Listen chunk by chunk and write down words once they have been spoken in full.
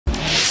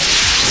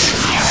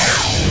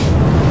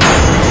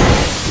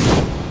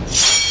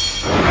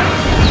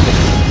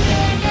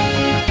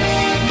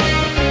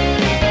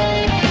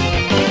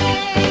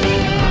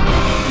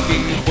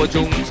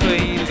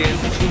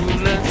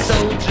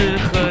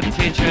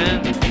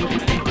远。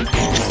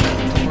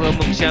梦和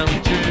梦想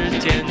之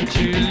间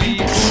距离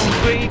不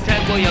会太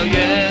过遥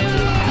远。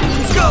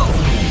Go，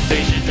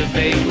 随时准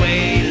备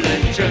为了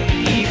正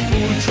义付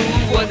出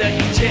我的一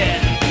切，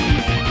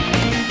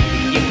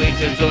因为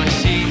这座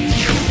星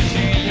球需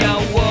要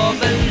我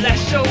们来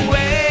守卫。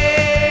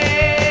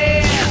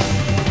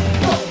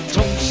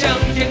冲向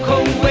天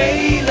空，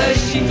为了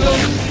心中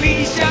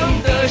理想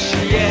的誓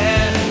言，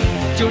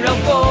就让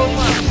风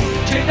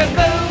吹得更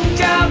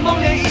加猛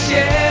烈一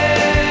些。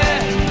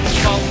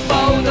狂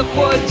暴的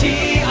火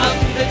气，昂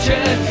着拳，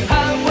捍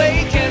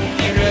卫天地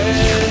人。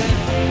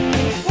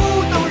舞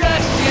动热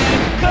血，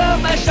刻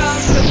满伤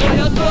痕，我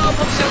要做梦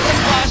想的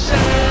化身。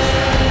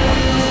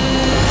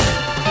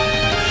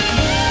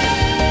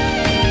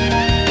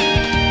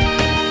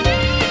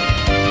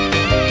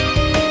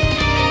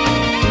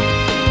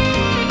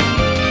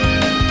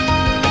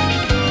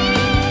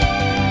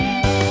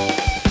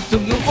总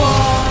有我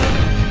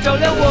照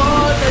亮我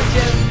的肩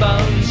膀，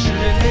是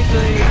人类最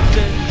真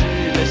挚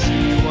的希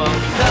望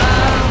啊！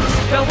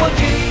让我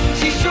挺起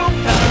胸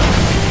膛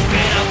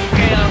 ，Get up,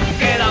 get up,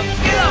 get up,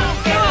 get up,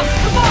 get up,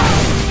 come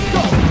on！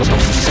 冲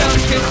向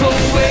天空，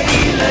为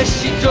了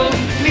心中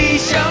理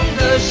想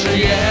的誓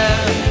言，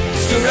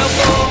就让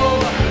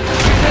我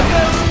吹得更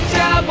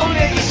加猛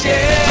烈一些。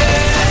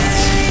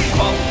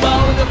狂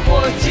暴的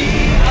火气，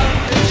昂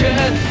着拳，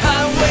捍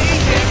卫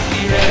天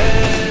地人。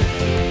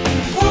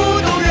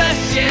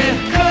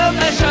刻满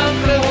伤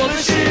痕，我们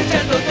是战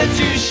斗的巨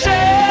神。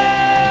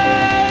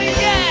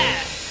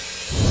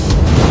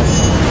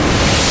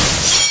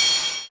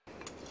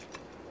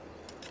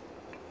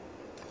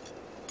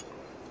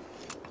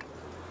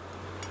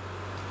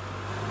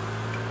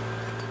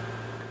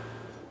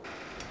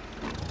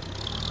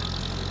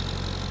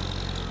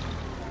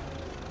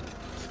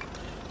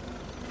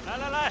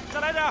来，再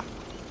来点，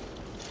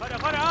快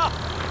点啊！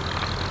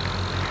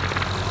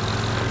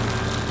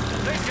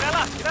可以起来了。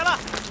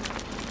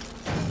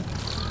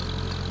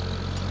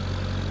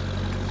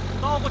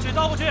倒过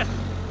去，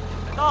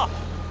倒。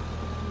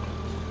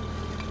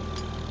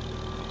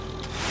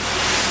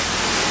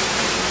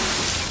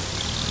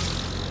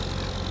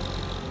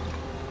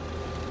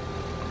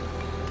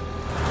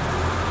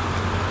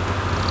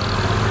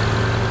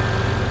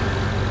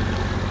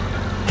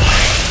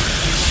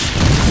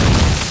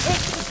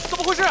怎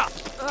么回事啊？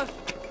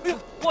哎呀，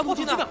挖土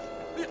机呢？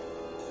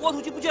挖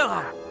土机不见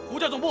了！呼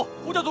叫总部！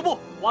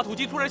挖土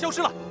机突然消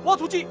失了！挖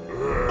土机！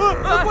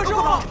怪兽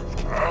啊！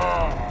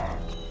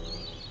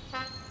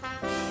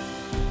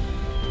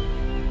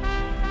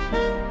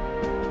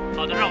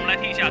好的，让我们来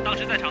听一下当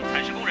时在场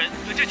惨事工人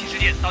对这起事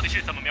件到底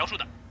是怎么描述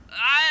的。哎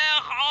呀，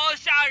好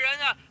吓人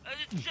啊！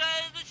真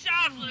的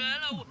吓死人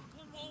了！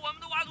我们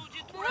的挖土机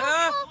突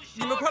然……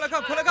你们快来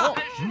看！事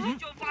情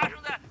就发生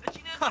在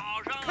今天早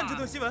上啊！看这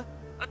段新闻。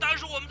当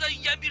时我们在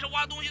岩壁上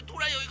挖东西，突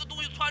然有一个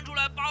东西窜出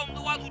来，把我们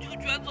的挖土机给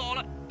卷走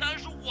了。但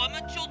是我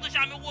们就在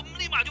下面，我们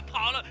立马就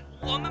跑了。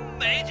我们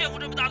没见过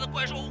这么大的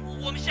怪兽，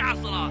我们吓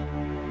死了。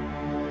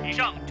以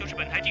上就是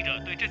本台记者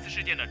对这次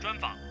事件的专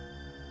访。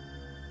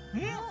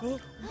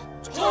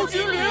超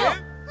精灵！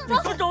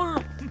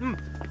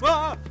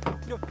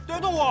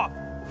等等我！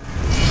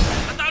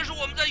当时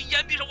我们在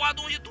岩壁上挖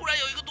东西，突然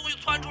有一个东西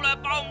窜出来，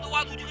把我们的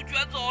挖土机给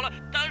卷走了。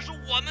但是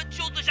我们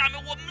就在下面，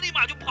我们立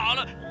马就跑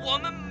了。我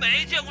们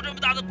没见过这么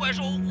大的怪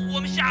兽，我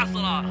们吓死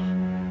了。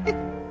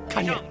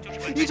看见，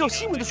依照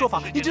西门的说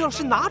法，你知道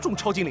是哪种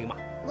超精灵吗？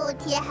目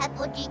前还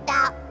不知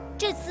道。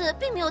这次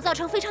并没有造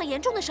成非常严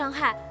重的伤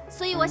害，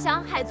所以我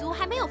想海族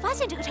还没有发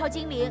现这个超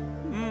精灵。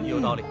有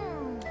道理。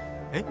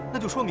那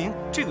就说明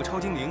这个超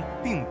精灵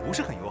并不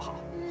是很友好。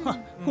哼，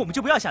我们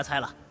就不要瞎猜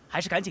了，还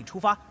是赶紧出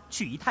发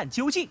去一探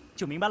究竟，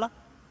就明白了。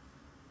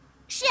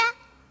是啊，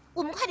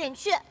我们快点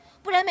去，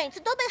不然每次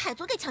都被海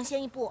族给抢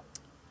先一步。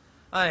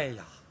哎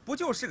呀，不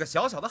就是个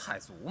小小的海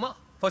族吗？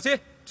放心，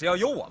只要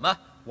有我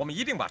们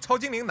一定把超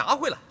精灵拿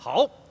回来。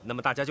好，那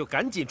么大家就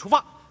赶紧出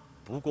发。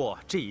不过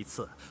这一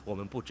次我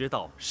们不知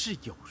道是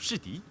友是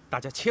敌，大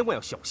家千万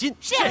要小心。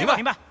是，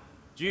明白。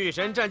巨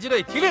神战击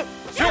队听令，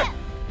是，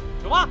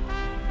出发。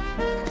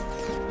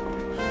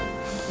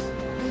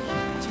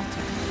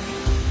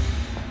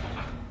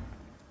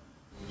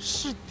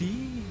是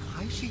敌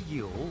还是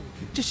友？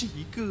这是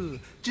一个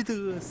值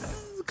得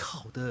思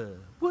考的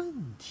问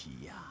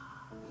题呀。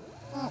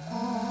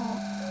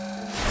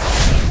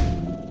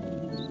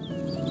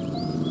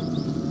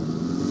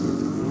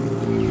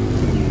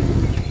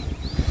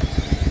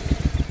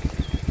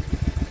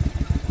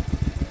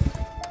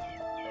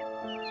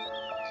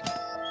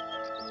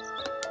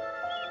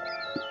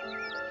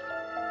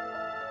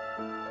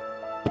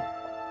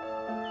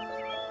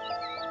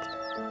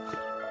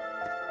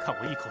看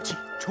我一口气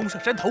冲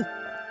上山头！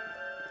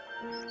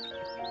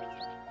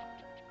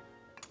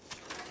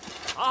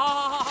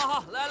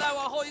好，来，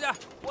往后一点，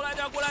过来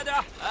点！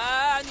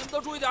哎，你们都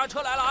注意点，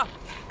车来了啊！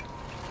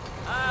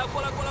哎，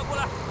过来，我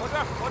这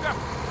儿，左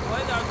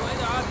一点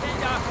啊，偏一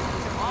点。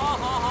好，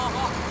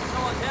再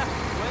往前，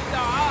稳一点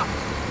啊！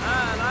哎，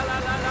来，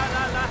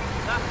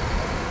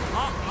好，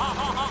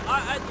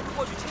哎，你们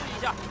过去清理一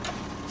下。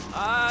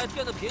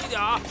天的平一点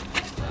啊！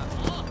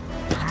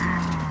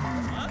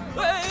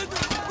哎，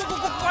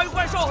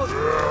怪兽！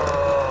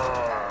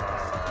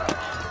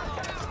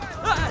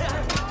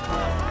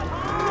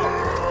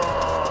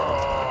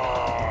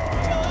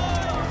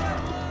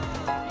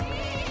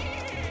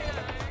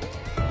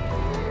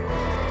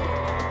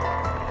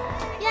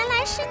原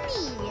来是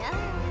你呀！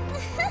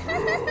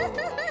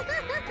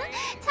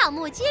草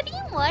木皆兵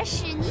模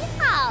式，你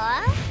好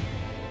啊！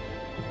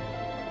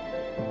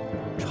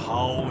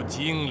超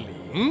精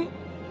灵，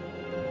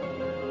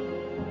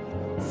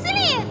司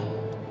令，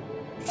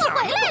我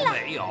回来了。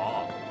没有，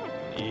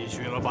你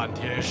去了半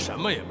天，什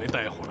么也没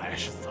带回来，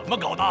是怎么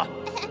搞的？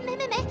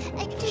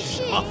没，这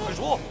是……快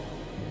说！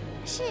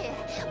是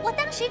我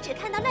当时只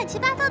看到乱七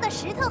八糟的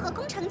石头和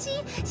工程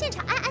机，现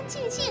场安安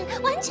静静，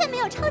完全没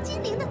有超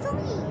精灵的踪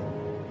影。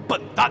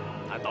笨蛋！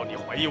难道你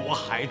怀疑我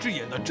海之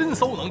眼的侦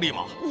搜能力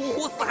吗？五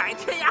湖四海，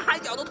天涯海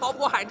角都逃不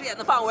过海之眼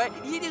的范围，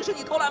一定是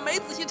你偷懒没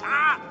仔细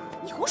查。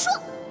你胡说！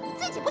你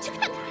自己不去看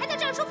看，还在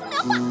这儿说风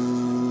凉话。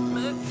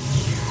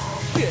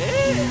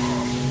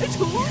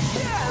出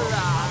现了！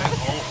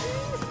头，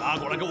拿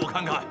过来给我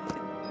看看。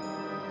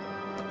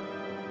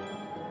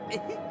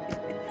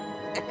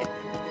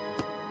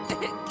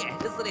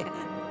给司令。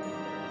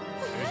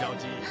石小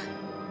鸡，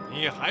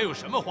你还有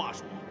什么话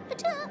说？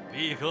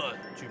立刻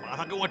去把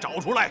他给我找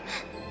出来。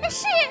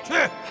是。去。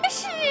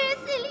是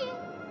司令。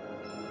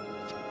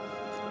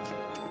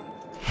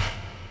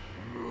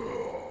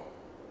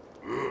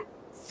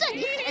算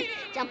你狠，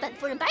让本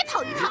夫人白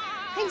跑一趟。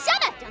狠虾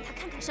们，让他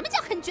看看什么叫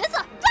狠角色，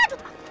抓住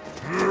他！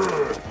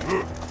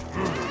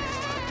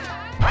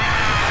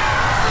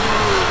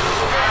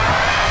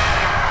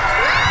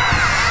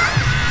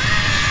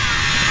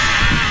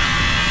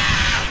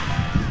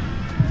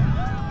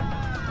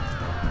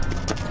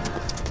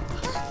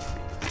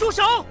住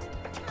手！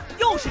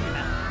又是你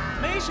们，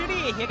没实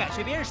力也敢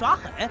学别人耍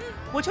狠，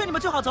我劝你们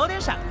最好早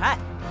点闪开，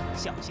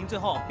小心最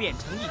后变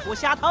成一锅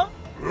虾汤。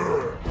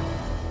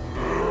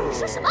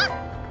说什么？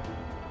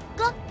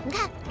哥，你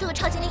看，这个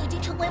超精灵已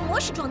经成为魔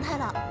使状态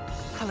了。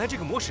看来这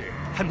个魔使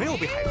还没有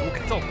被海族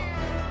改造过。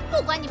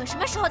不管你们什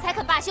么时候才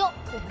肯罢休，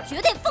我们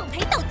绝对奉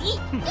陪到底。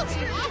又是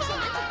你这些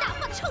满嘴大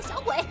话的臭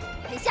小鬼！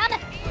狠虾们，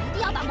一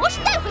定要把魔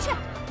使带回去！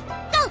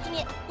告诉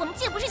你，我们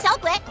既不是小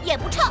鬼，也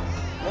不臭。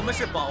我们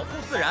是保护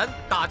自然、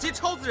打击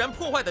超自然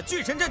破坏的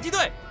巨神战击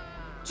队。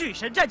巨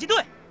神战击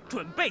队，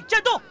准备战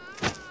斗！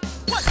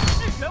万世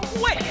元护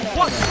卫，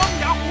万钢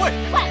牙护卫，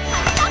万海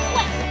沙护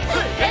卫，四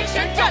元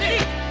神战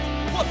力，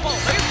万暴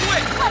雷护卫，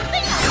万飞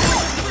鸟护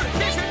卫，四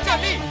天神战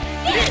力，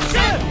变身！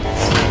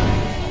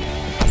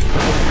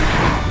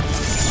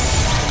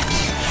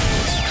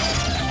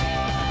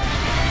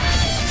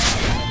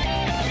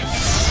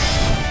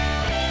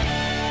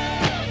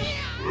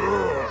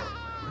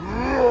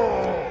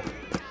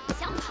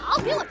想跑，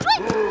给我追！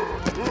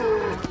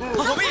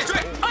我们也追！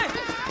哎！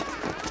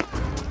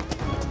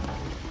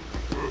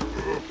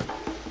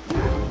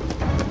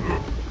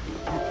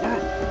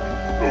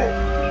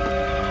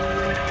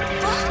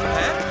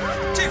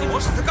这个魔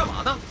使在干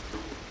嘛呢？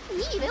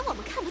你以为我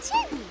们看不见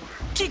你呀？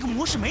这个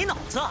魔使没脑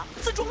子，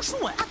自装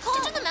术哎！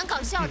这真的蛮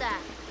搞笑的。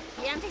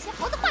别让这些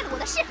猴子坏了我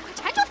的事，快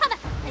缠住他们！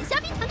狠虾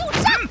兵团给我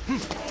杀！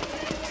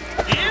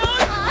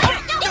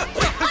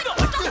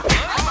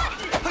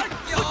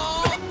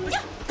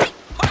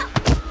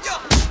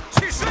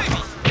去睡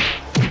吧！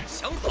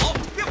想跑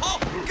别跑，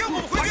跟我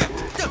们回去！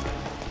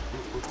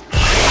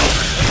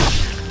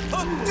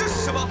这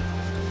是什么？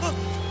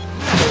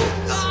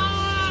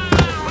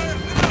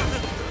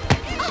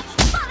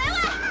马来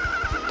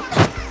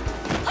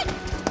万！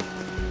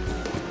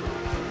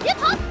别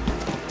跑！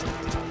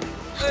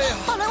哎呀，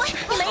马来万，你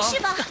没事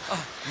吧？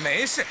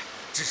没事，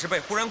只是被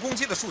忽然攻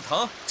击的树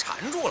藤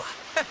缠住了。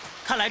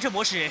看来这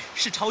魔使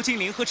是超精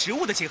灵和植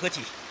物的结合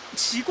体。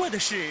奇怪的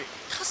是，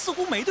他似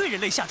乎没对人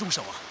类下重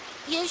手啊。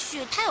也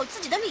许他有自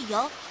己的理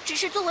由，只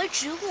是作为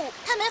植物，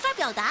他没法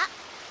表达。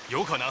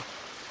有可能。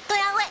多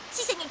安慰，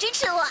谢谢你支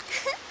持我。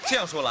这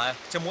样说来，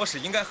这魔使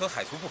应该和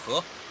海族不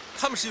和，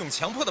他们是用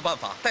强迫的办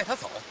法带他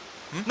走。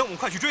那我们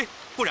快去追，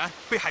不然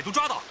被海族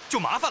抓到就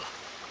麻烦了。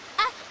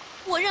哎，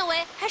我认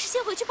为还是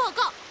先回去报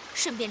告，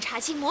顺便查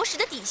清魔使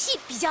的底细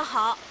比较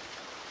好。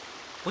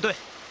不对，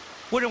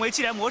我认为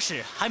既然魔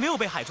使还没有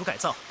被海族改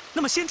造，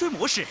那么先追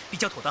魔使比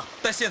较妥当。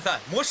但现在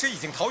魔使已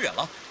经逃远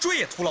了，追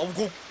也徒劳无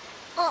功。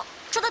哦，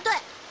说得对，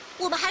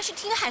我们还是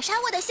听海沙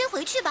问的，先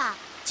回去吧。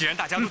既然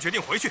大家都决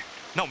定回去，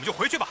那我们就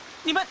回去吧。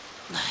你们，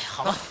哎，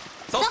好了，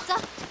走走。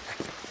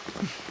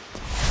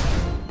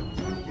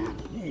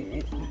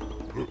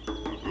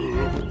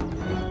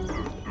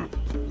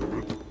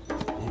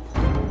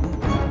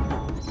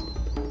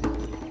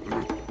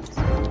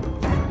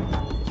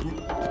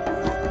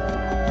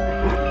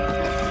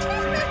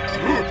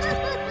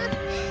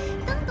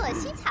东躲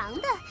西藏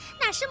的，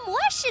那是魔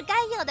使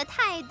该有的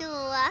态度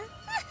啊！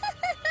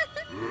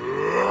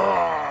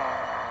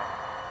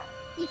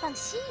你放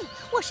心，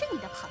我是你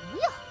的朋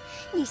友。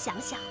你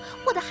想想，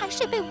我的海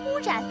水被污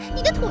染，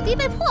你的土地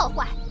被破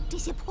坏，这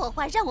些破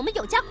坏让我们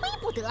有家归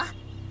不得。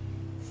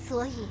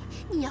所以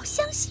你要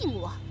相信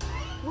我，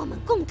我们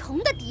共同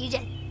的敌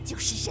人就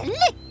是人类。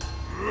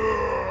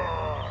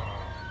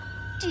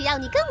只要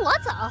你跟我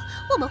走，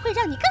我们会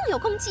让你更有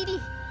攻击力，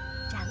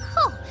然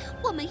后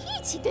我们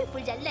一起对付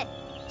人类，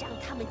让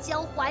他们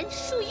交还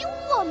属于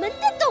我们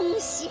的东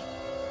西。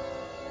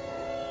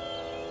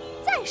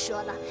再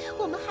说了，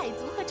我们海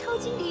族和超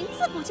精灵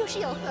自古就是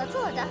有合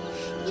作的，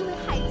因为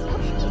海族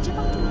一直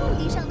帮助陆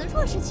地上的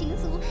弱势群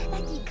族来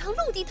抵抗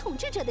陆地统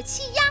治者的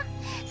欺压，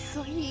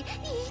所以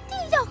你一定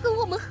要和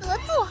我们合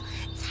作，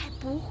才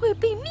不会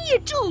被灭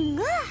种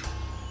啊！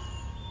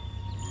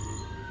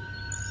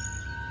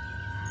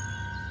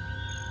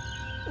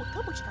我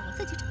都不知道我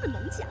自己这么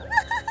能讲，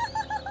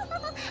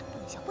不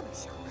能笑，不能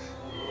笑。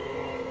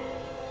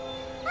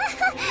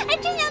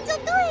这样就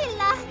对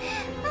了。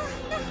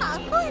那好，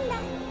过来。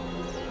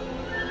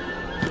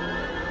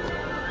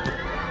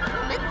我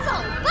们走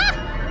吧。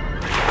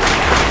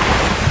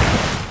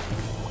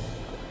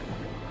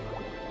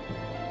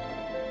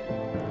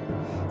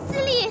司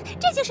令，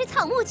这就是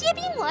草木皆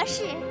兵模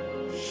式。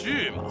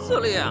是吗？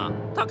司令，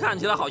他看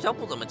起来好像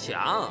不怎么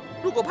强。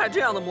如果派这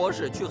样的模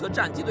式去和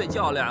战机队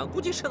较量，估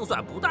计胜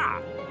算不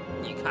大。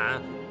你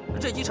看，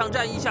这几场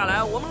战役下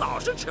来，我们老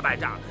是吃败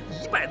仗，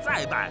一败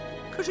再败，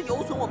可是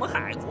有损我们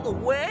海族的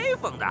威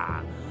风的。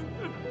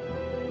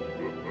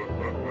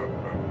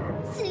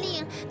司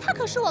令，他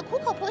可是我苦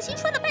口婆心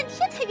说了半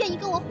天才愿意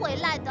跟我回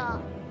来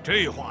的。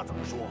这话怎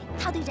么说？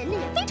他对人类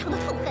也非常的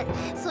痛恨，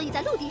所以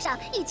在陆地上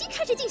已经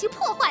开始进行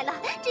破坏了。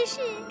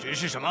只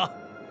是什么？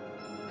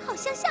好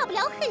像下不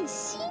了狠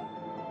心。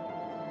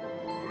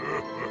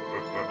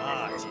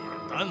那简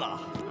单了，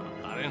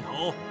大人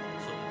头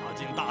送他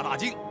进大大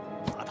境，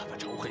把他的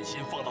仇恨心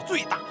放到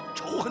最大，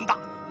仇恨大，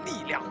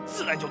力量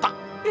自然就大。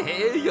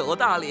有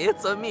道理，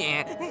遵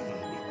命。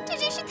这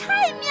真是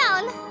太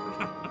妙了。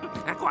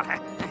过来，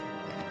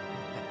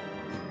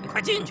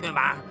快进去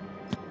吧。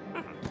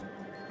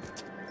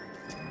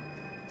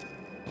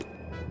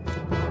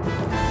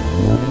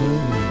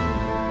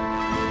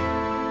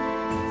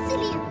司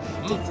令，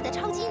这次的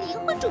超精灵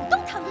会主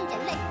动讨厌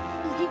人类，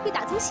一定会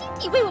打从心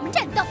底为我们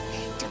战斗，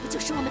这不就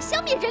是我们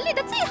消灭人类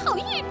的最好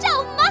预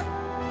兆吗？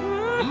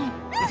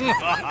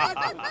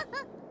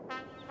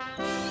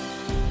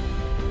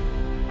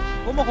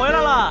我们回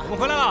来了。我们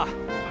回来了。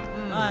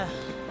哎，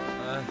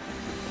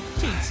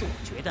这一次我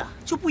觉得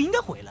就不应该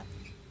回来。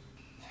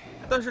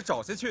但是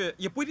找下去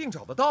也不一定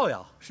找得到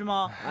呀，是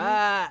吗？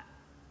哎，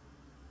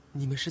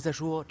你们是在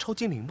说超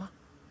精灵吗？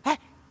哎，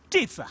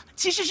这次啊，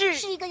其实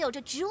是一个有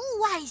着植物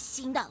外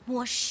形的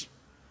模式，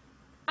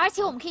而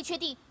且我们可以确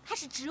定它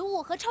是植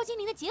物和超精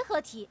灵的结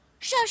合体。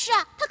是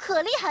啊，它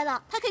可厉害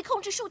了，它可以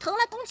控制树藤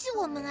来攻击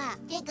我们啊！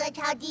这个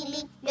超精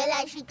灵原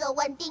来是个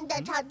稳定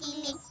的超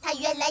精灵，它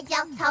原来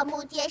叫草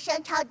木皆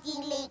生超精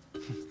灵。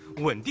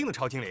稳定的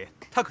超精灵，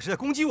它可是在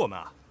攻击我们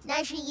啊！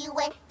那是因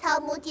为草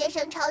木皆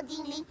生超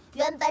精灵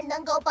原本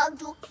能够帮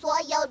助所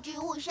有植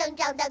物生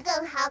长得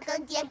更好、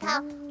更健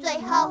康，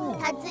最后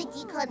它自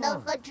己可能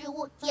和植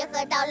物结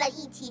合到了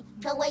一起，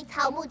成为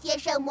草木皆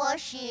生模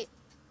式。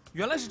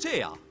原来是这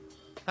样。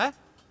哎，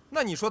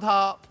那你说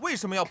它为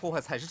什么要破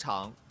坏采石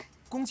场，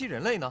攻击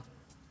人类呢？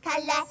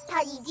看来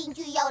它已经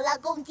具有了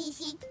攻击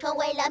性，成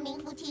为了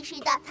名副其实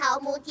的草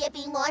木皆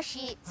兵模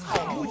式。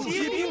草木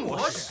皆兵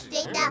模式？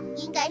对的，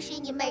应该是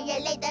你们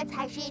人类的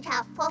采石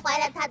场破坏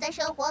了它的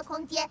生活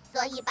空间，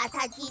所以把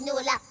它激怒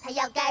了，它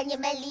要赶你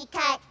们离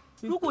开。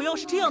如果要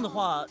是这样的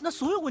话，那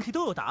所有问题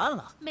都有答案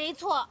了。没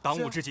错，当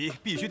务之急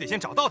必须得先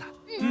找到他。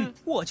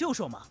我就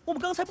说嘛，我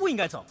们刚才不应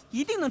该走，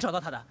一定能找到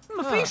他的。你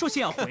们非说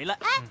先要回来。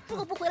哎，如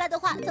果不回来的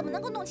话，怎么能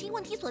够弄清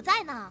问题所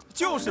在呢？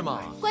就是嘛。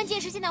关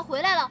键是现在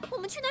回来了，我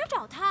们去哪儿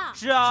找他？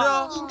是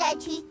啊，应该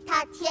去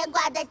他牵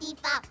挂的地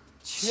方。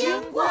牵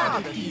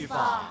挂的地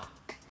方？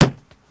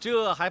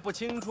这还不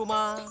清楚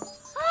吗？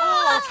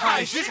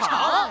采石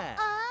场。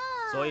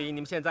所以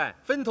你们现在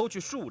分头去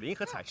树林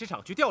和采石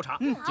场去调查。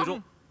记住，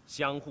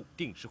相互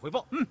定时汇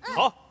报。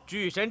好。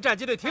巨神战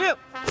击队听令，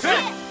是。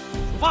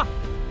出发。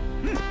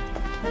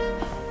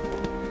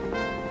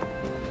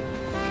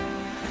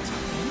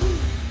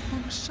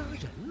帮他杀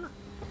人了，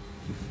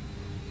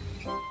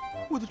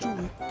我的周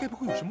围该不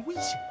会有什么危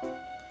险吧？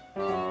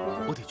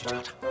我得去查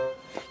查。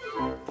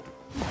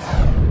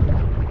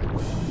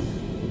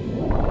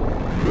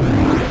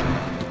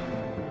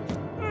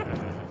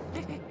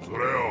司令，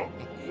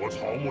我草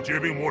木皆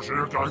兵模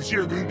式感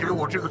谢您给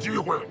我这个机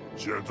会，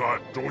现在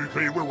终于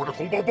可以为我的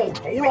同胞报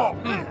仇了。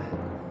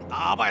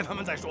打败他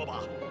们再说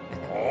吧。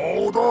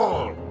好的。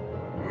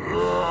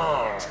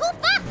出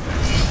发！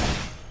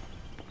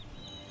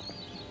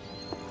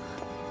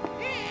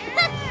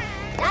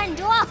站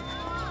住！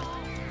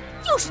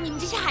又是你们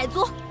这些海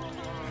族！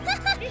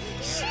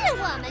是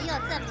我们又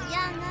怎么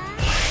样啊？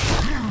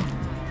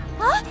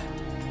啊！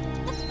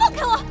放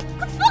开我！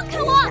快放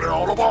开我！受不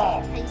了了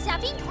吧？喷下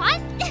兵团，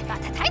把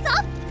他抬走！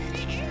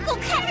走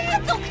开！快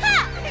走开！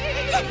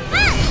哎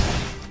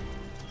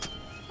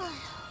呀，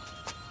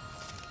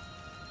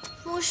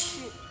模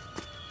式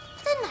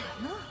在哪儿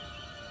呢？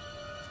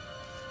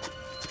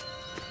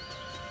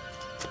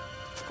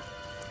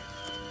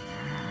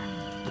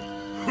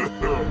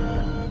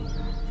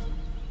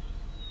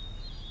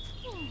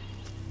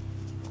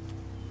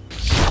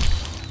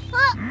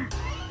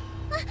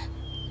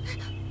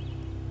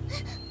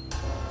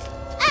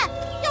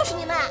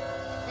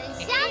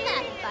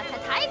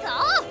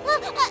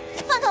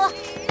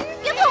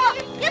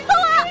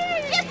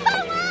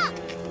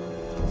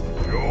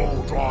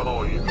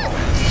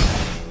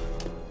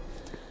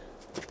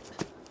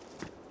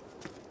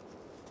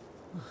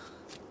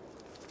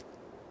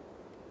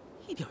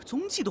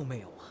气都没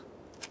有啊！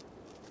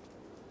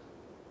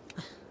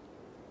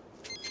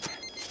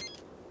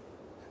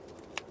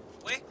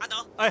喂，阿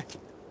能。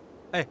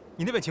哎，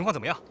你那边情况怎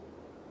么样？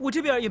我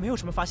这边也没有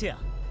什么发现啊。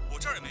我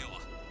这儿也没有啊。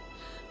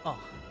哦，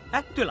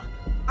哎，对了，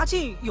阿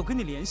庆有跟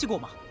你联系过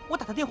吗？我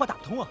打他电话打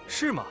不通啊。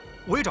是吗？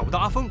我也找不到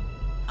阿峰。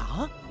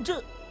啊？这……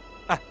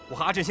哎，我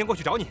和阿振先过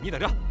去找你，你等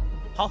着。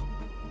好。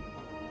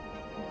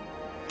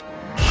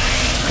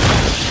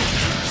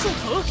树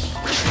藤。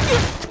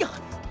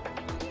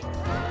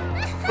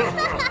臭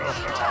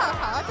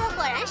猴子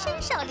果然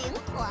身手灵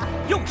活。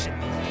又是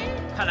你！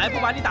看来不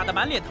把你打得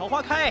满脸桃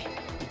花开，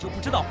你就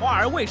不知道花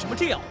儿为什么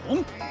这样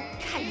红。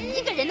看你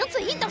一个人能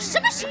嘴硬到什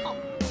么时候！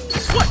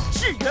万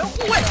智源护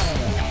卫，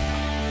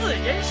四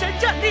人神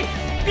战力，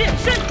变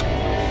身！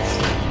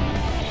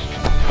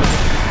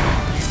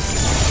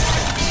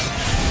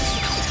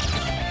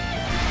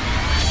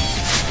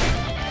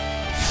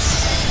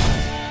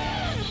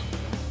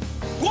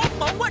光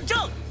芒万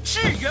丈，智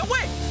源卫，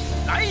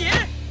来也！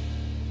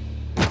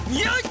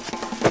呀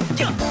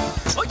呀！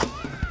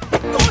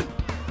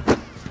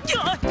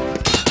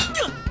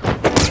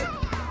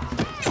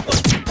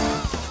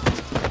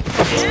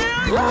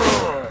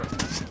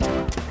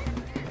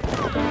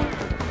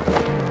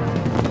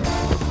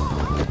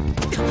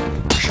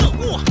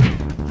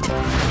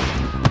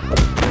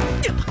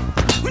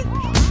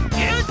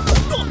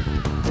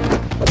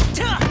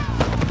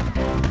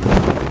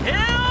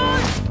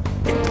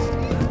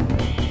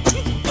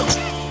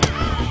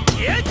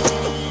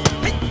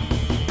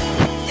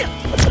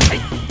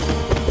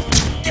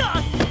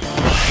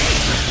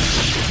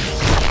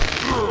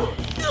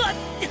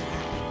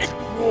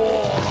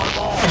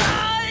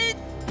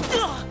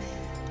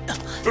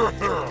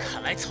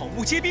看来草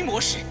木皆兵模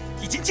式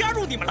已经加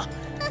入你们了。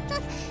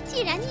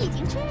既然你已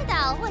经知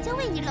道，我就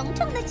为你隆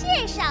重的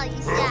介绍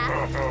一下。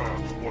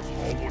我草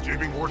木皆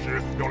兵模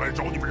式要来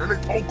找你们人类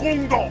讨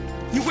公道。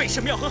你为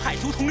什么要和海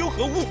族同流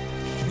合污？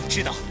你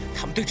知道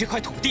他们对这块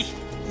土地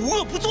无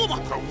恶不作吗？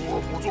但无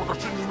恶不作的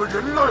是你们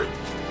人类，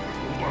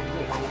不断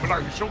破坏我们赖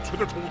以生存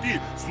的土地，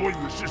所以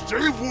是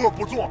谁无恶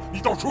不作？你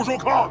倒说说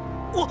看。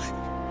我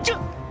这……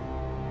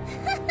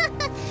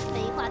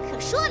没话可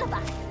说了吧？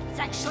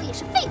再说也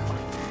是废话。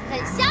狠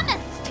虾们，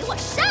给我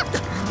上！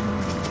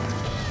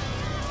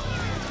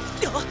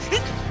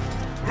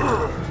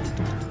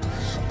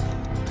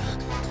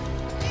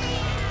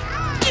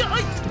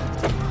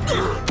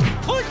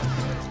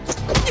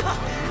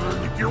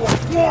你给我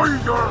快一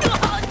点！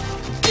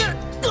给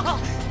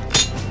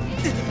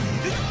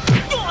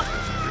我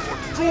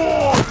转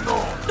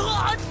呐！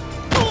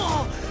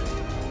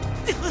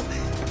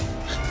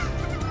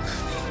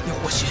你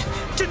或许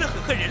真的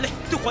很恨人类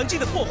对环境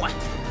的破坏，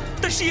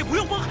但是也不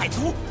用帮海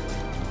族。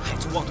海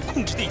族妄图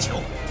控制地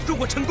球，如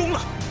果成功了，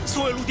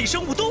所有陆地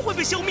生物都会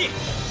被消灭，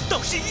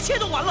到时一切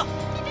都完了。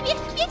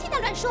别听他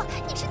乱说！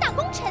你是大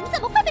功臣，怎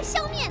么会被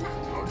消灭呢？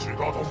那其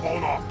他同胞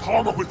呢？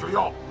他们会怎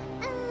样？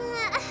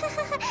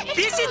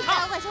别信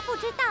他！我就不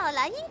知道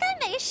了，应该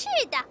没事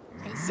的。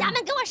狠虾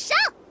们，给我上！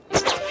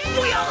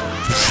不要！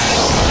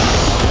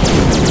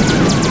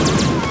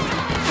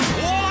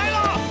我来了！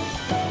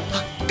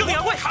更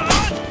阳卫，砍！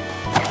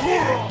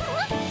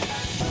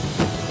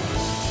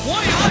我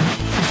也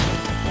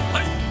来！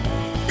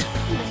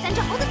你们三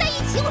只猴子在一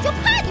起，我就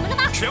怕你们了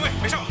吗？全卫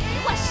没事。给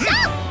我上！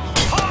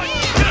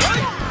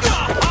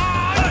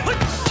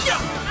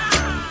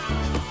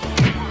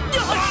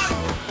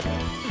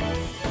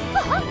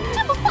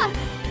这么快！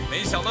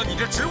没想到你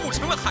这植物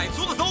成了海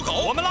族的走狗。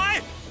我们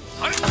来！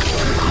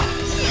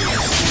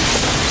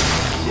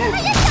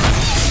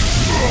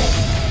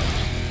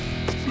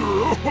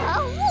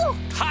可恶！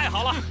太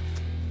好了！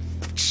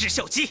吃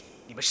小鸡，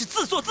你们是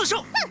自作自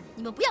受！哼，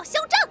你们不要嚣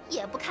张，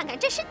也不看看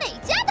这是哪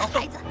家的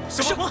孩子。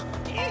什么？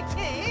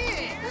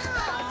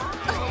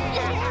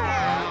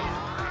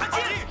阿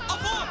金、阿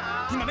峰，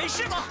你们没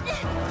事吗？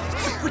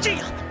怎么会这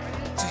样？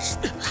真是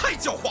太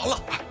狡猾了！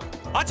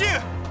阿静、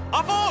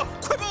阿峰，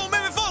快把我妹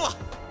妹放了！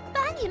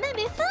把你妹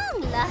妹放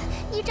了？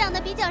你长得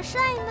比较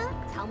帅吗？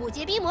草木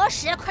皆兵模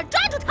式，快抓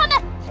住他们！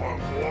看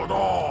我的！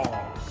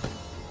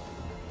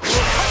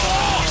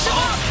什么？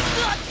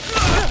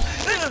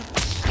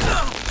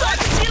来不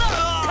及了！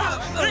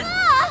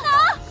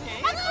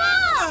阿康！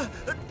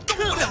动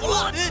不了了！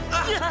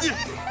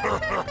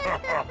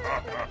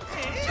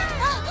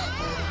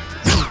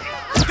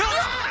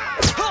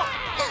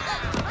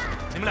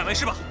你们俩没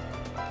事吧？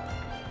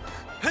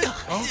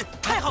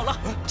太好了，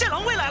战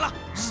狼卫来了！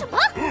什么？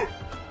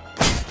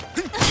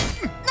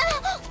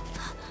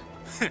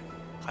哼，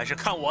还是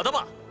看我的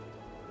吧！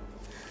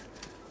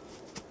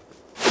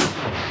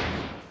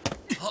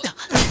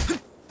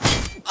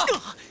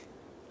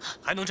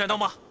还能战斗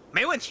吗？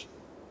没问题。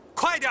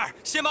快点，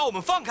先把我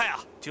们放开啊！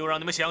就让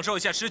你们享受一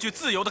下失去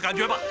自由的感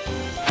觉吧。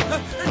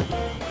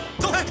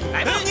走，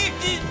来吧！你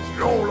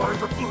又来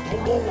个自投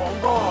罗网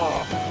的！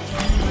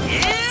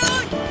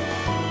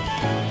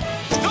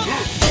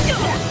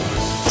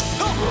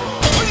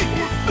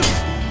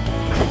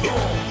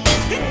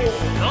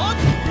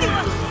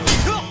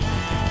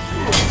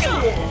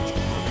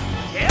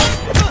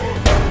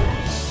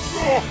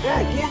我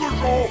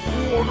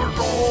的手！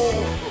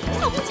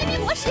草木皆兵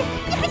模式，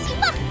你还行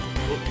吧？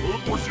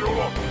不行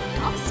了。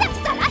好，下次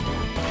再来。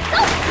走。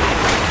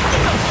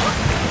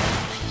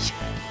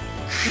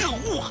可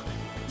恶啊！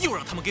又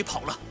让他们给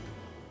跑了。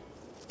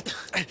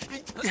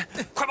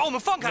快把我们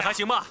放开！还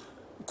行吧？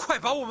快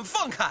把我们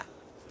放开！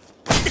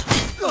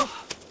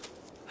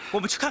我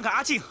们去看看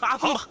阿静和阿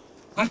峰吧。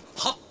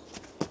好。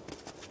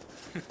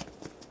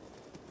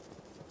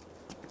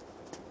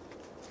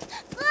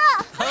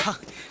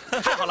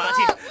太好了，阿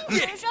静，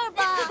没事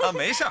吧？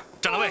没事。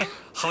张大卫，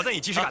好在你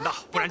及时赶到，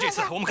不然这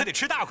次我们可得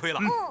吃大亏了。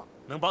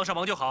能帮上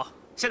忙就好。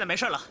现在没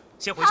事了，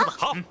先回去吧。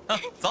好，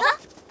走。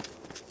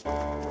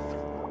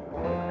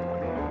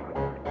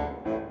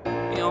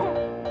哟，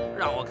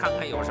让我看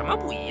看有什么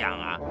不一样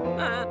啊？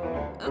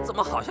怎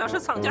么好像是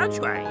丧家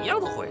犬一样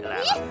的回来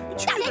了？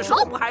去的时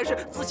候不还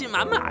是自信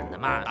满满的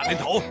吗？大连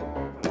头，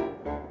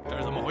这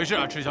是怎么回事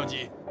啊？赤小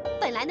鸡，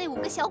本来那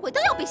5个小鬼都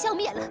要被消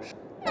灭了，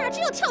哪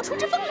知又跳出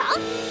只风狼，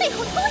背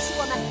后偷袭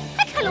我们，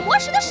还砍了魔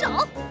石的手。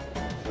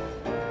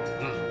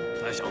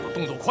那小子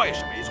动作快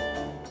是没错，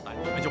但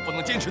你们就不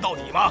能坚持到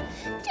底吗？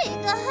这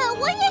个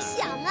我也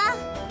想啊。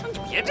你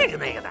别这个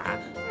那个的，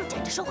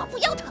站着说话不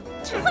腰疼，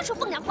只会说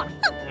风凉话。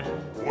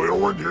我有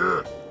问题，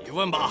你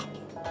问吧。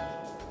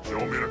消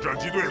灭了战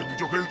机队，你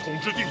就可以统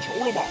治地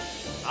球了吗？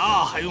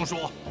那还用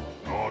说？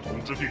那统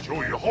治地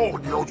球以后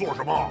你要做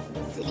什么？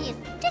司令，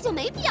这就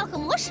没必要和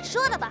魔使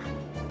说了吧？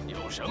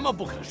有什么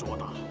不可说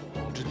的？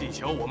统治地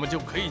球，我们就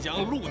可以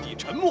将陆地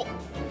沉没，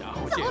然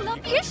后建立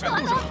一个全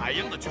都是海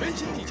洋的全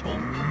新地球，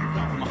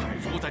让我们海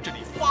族在这里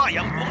发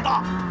扬光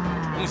大，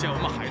重现我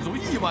们海族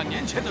1万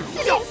年前的荣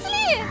耀。司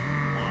令，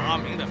阿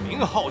明的名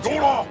号。够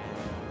了，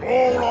够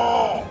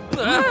了！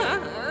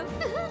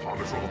他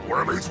们说的果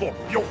然没错，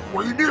要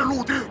毁灭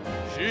陆地。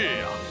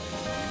是啊，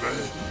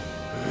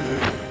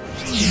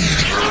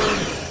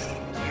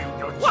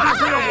哇塞！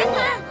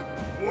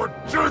我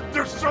真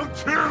的生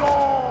气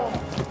了。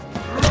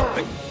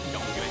要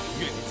怨你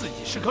怨你自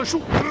己是棵树，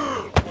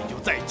你就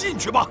再进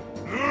去吧。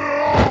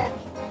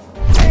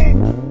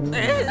司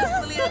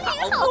令好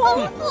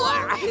功夫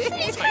啊！司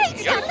令太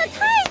强了，太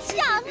强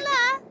了！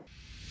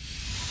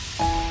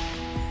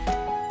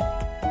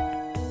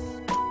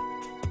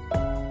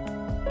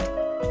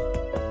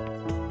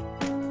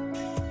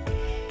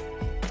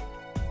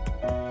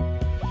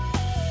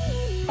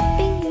冰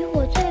与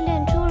火淬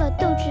炼出了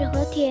斗志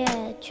和铁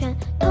拳，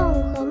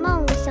痛和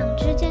梦想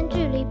之间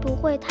距离不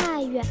会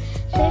太远，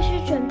随时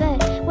准备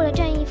为了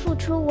正义付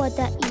出我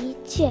的一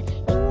切，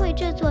因为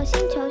这座星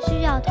球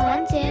需要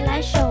团结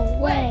来守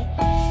卫。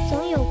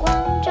总有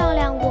光照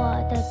亮我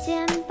的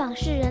肩膀，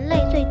是人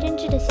类最真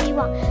挚的希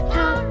望。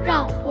它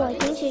让我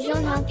挺起胸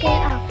膛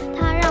 ，Get up！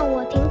 它让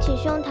我挺起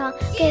胸膛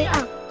 ，Get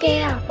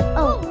up，Get up！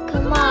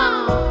 Oh，come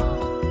on！